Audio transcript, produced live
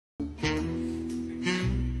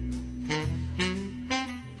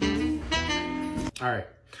All right,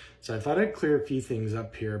 so I thought I'd clear a few things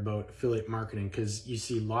up here about affiliate marketing, because you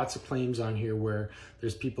see lots of claims on here where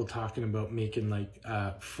there's people talking about making like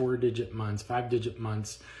 4-digit months, 5-digit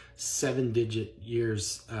months, 7-digit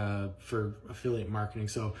years for affiliate marketing.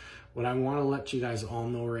 So what I want to let you guys all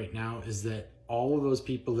know right now is that all of those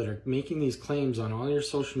people that are making these claims on all your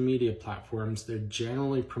social media platforms, they're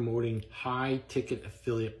generally promoting high ticket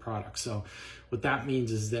affiliate products. So what that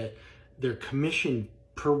means is that their commission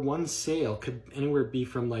per one sale could anywhere be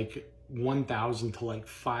from like $1,000 to like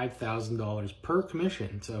 $5,000 per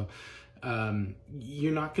commission. So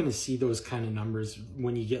you're not going to see those kind of numbers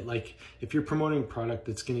when you get, like, if you're promoting a product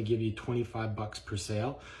that's going to give you 25 bucks per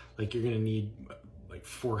sale, like you're going to need like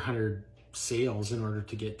 400 sales in order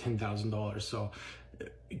to get $10,000. So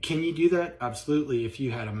can you do that? Absolutely, if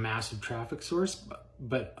you had a massive traffic source.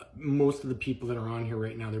 But most of the people that are on here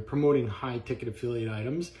right now, they're promoting high ticket affiliate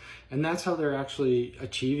items, and that's how they're actually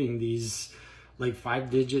achieving these like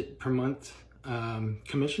 5-digit per month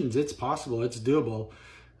commissions. It's possible, it's doable.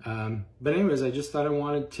 But anyways, I just thought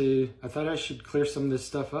I should clear some of this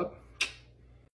stuff up.